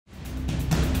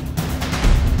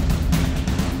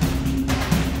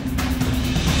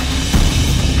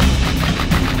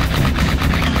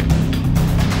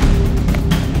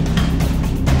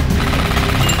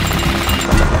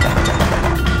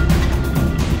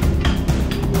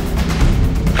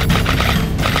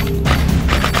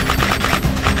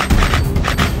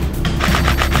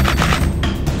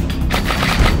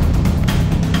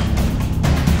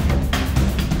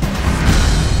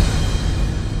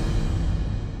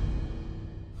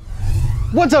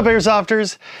What's up,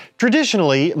 Airsofters?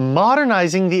 Traditionally,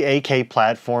 modernizing the AK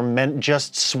platform meant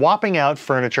just swapping out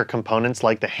furniture components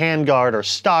like the handguard or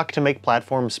stock to make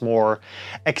platforms more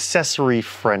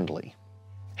accessory-friendly.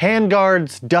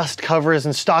 Handguards, dust covers,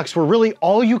 and stocks were really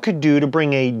all you could do to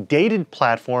bring a dated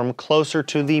platform closer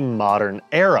to the modern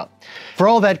era. For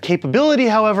all that capability,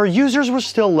 however, users were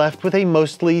still left with a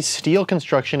mostly steel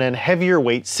construction and heavier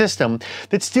weight system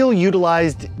that still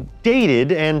utilized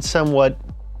dated and somewhat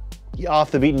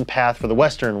off the beaten path for the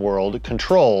Western world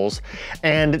controls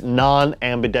and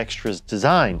non-ambidextrous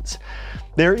designs.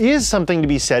 There is something to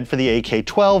be said for the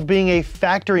AK-12 being a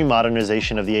factory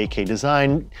modernization of the AK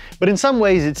design, but in some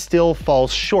ways it still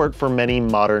falls short for many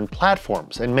modern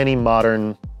platforms and many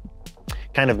modern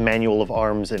kind of manual of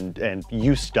arms and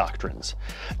use doctrines.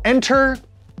 Enter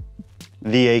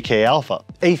the AK Alfa,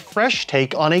 a fresh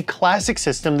take on a classic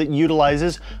system that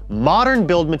utilizes modern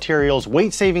build materials,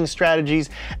 weight-saving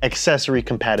strategies, accessory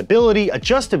compatibility,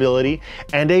 adjustability,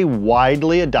 and a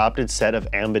widely adopted set of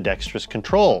ambidextrous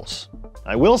controls.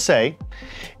 I will say,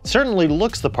 it certainly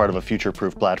looks the part of a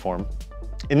future-proof platform.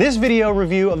 In this video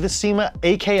review of the CYMA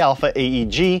AK Alfa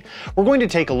AEG, we're going to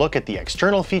take a look at the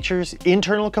external features,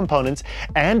 internal components,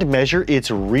 and measure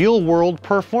its real-world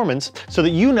performance so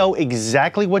that you know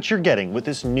exactly what you're getting with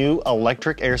this new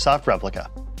electric airsoft replica.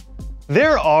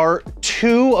 There are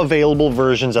two available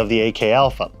versions of the AK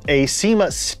Alfa, a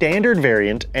CYMA standard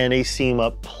variant and a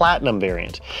CYMA platinum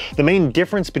variant. The main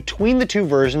difference between the two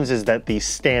versions is that the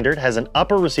standard has an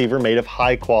upper receiver made of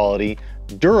high quality,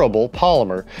 durable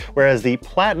polymer, whereas the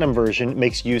platinum version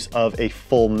makes use of a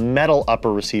full metal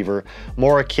upper receiver,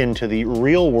 more akin to the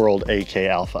real-world AK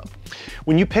Alfa.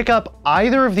 When you pick up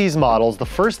either of these models, the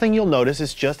first thing you'll notice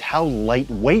is just how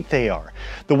lightweight they are.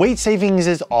 The weight savings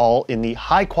is all in the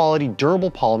high-quality,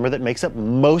 durable polymer that makes up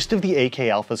most of the AK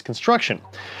Alfa's construction.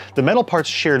 The metal parts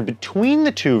shared between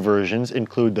the two versions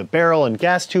include the barrel and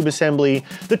gas tube assembly,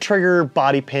 the trigger,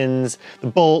 body pins, the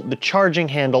bolt, the charging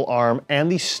handle arm,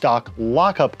 and the stock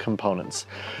lockup components.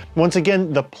 Once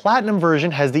again, the platinum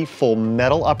version has the full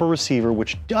metal upper receiver,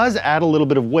 which does add a little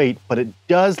bit of weight, but it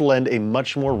does lend a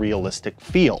much more realistic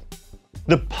feel.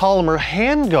 The polymer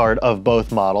handguard of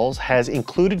both models has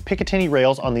included Picatinny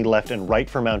rails on the left and right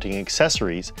for mounting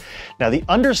accessories. Now, the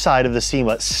underside of the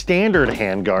CYMA standard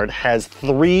handguard has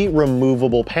 3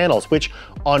 removable panels, which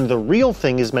on the real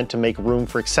thing is meant to make room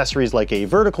for accessories like a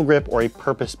vertical grip or a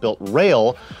purpose-built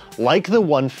rail, like the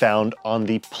one found on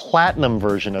the platinum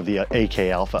version of the AK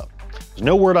Alfa. There's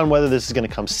no word on whether this is going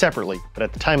to come separately, but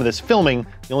at the time of this filming,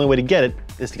 the only way to get it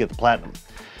is to get the platinum.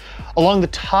 Along the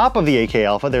top of the AK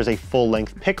Alfa, there's a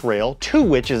full-length pick rail, to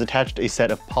which is attached a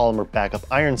set of polymer backup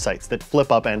iron sights that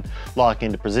flip up and lock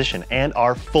into position and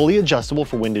are fully adjustable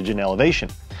for windage and elevation.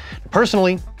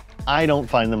 Personally, I don't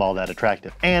find them all that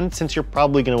attractive. And since you're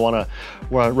probably going to want to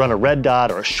run a red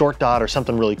dot or a short dot or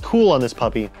something really cool on this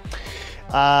puppy,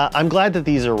 I'm glad that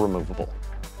these are removable.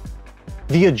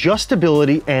 The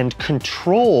adjustability and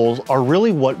controls are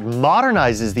really what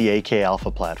modernizes the AK Alfa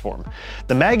platform.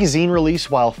 The magazine release,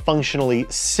 while functionally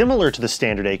similar to the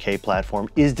standard AK platform,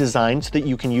 is designed so that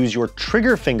you can use your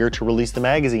trigger finger to release the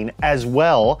magazine, as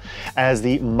well as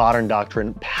the modern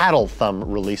doctrine paddle thumb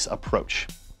release approach.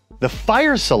 The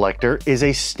fire selector is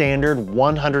a standard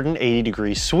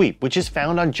 180-degree sweep, which is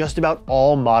found on just about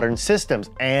all modern systems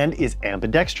and is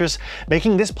ambidextrous,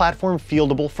 making this platform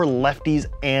fieldable for lefties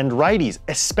and righties,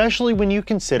 especially when you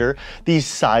consider the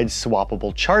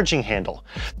side-swappable charging handle.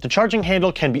 The charging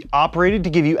handle can be operated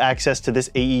to give you access to this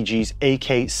AEG's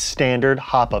AK standard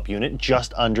hop-up unit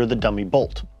just under the dummy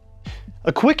bolt.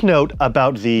 A quick note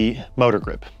about the motor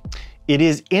grip. It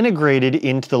is integrated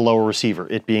into the lower receiver,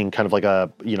 it being kind of like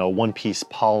a, one-piece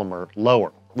polymer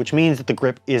lower, which means that the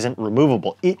grip isn't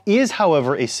removable. It is,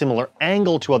 however, a similar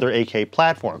angle to other AK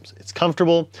platforms. It's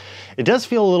comfortable. It does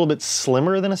feel a little bit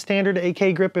slimmer than a standard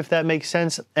AK grip, if that makes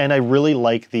sense, and I really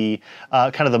like the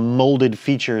kind of the molded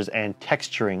features and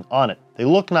texturing on it. They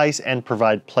look nice and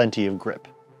provide plenty of grip.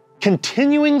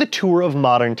 Continuing the tour of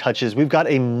modern touches, we've got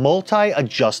a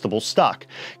multi-adjustable stock,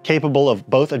 capable of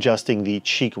both adjusting the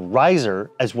cheek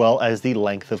riser as well as the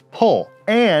length of pull,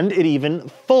 and it even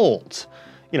folds,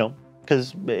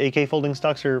 because AK folding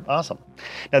stocks are awesome.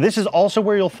 Now, this is also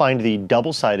where you'll find the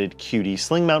double-sided QD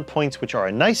sling mount points, which are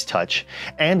a nice touch,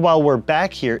 and while we're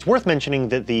back here, it's worth mentioning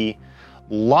that the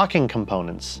locking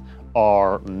components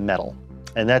are metal,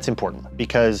 and that's important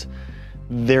because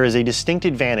there is a distinct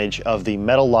advantage of the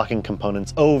metal locking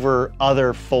components over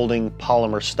other folding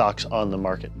polymer stocks on the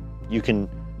market. You can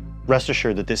rest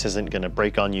assured that this isn't going to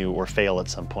break on you or fail at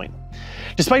some point.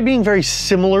 Despite being very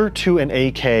similar to an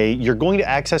AK, you're going to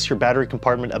access your battery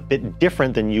compartment a bit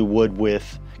different than you would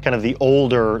with kind of the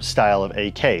older style of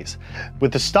AKs.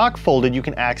 With the stock folded, you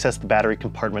can access the battery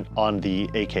compartment on the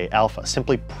AK Alfa.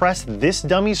 Simply press this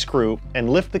dummy screw and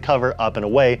lift the cover up and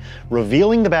away,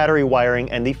 revealing the battery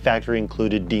wiring and the factory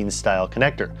included Dean style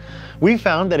connector. We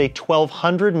found that a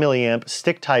 1200 milliamp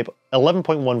stick type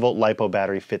 11.1 volt LiPo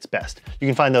battery fits best. You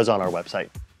can find those on our website.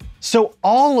 So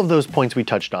all of those points we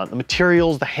touched on, the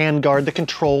materials, the handguard, the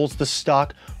controls, the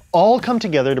stock, all come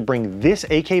together to bring this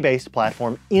AK-based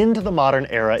platform into the modern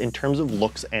era in terms of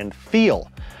looks and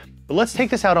feel. But let's take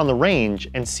this out on the range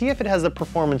and see if it has the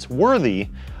performance worthy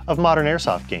of modern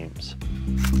airsoft games.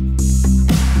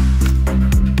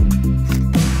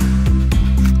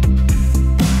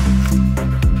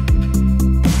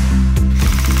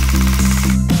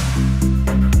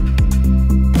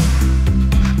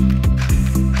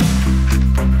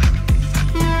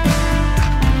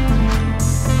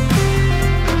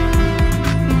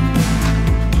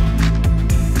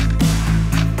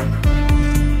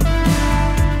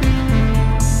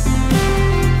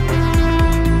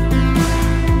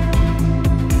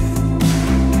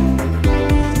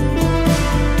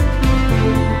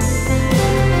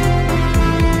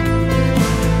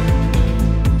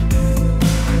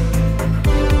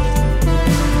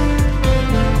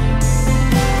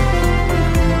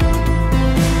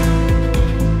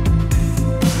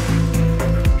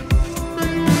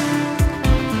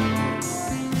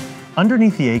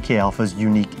 Underneath the AK Alpha's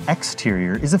unique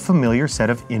exterior is a familiar set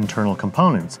of internal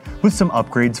components, with some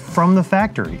upgrades from the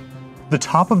factory. The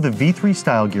top of the V3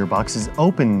 style gearbox is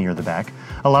open near the back,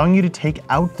 allowing you to take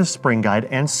out the spring guide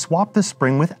and swap the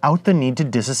spring without the need to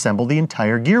disassemble the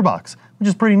entire gearbox, which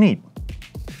is pretty neat.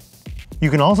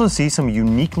 You can also see some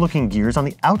unique looking gears on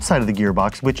the outside of the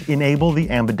gearbox which enable the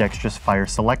ambidextrous fire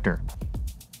selector.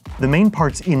 The main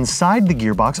parts inside the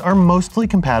gearbox are mostly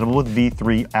compatible with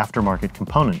V3 aftermarket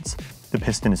components. The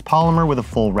piston is polymer with a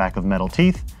full rack of metal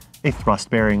teeth, a thrust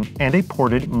bearing, and a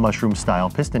ported mushroom-style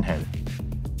piston head.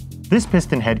 This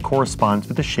piston head corresponds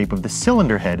with the shape of the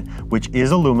cylinder head, which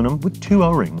is aluminum with 2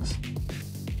 O-rings.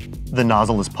 The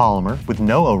nozzle is polymer with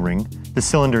no O-ring, the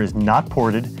cylinder is not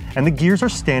ported, and the gears are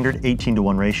standard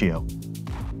 18:1 ratio.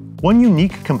 One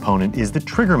unique component is the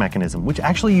trigger mechanism, which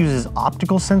actually uses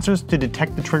optical sensors to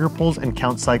detect the trigger pulls and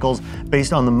count cycles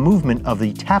based on the movement of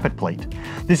the tappet plate.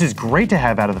 This is great to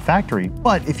have out of the factory,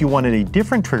 but if you wanted a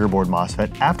different trigger board MOSFET,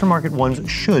 aftermarket ones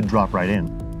should drop right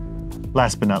in.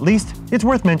 Last but not least, it's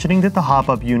worth mentioning that the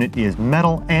hop-up unit is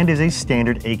metal and is a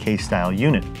standard AK-style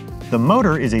unit. The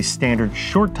motor is a standard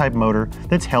short-type motor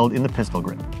that's held in the pistol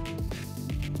grip.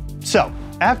 So,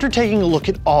 after taking a look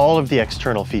at all of the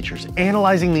external features,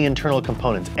 analyzing the internal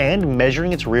components, and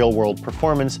measuring its real-world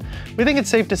performance, we think it's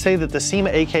safe to say that the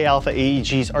CYMA AK Alpha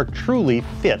AEGs are truly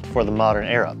fit for the modern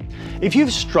era. If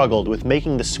you've struggled with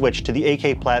making the switch to the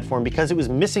AK platform because it was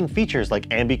missing features like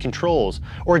ambi controls,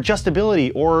 or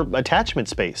adjustability, or attachment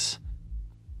space,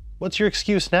 what's your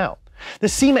excuse now? The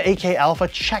CYMA AK Alpha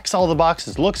checks all the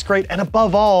boxes, looks great, and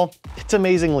above all, it's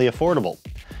amazingly affordable.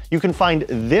 You can find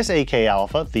this AK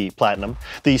Alpha, the Platinum,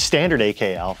 the standard AK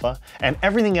Alpha, and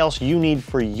everything else you need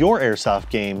for your airsoft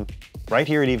game right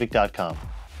here at Evike.com.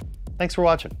 Thanks for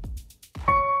watching.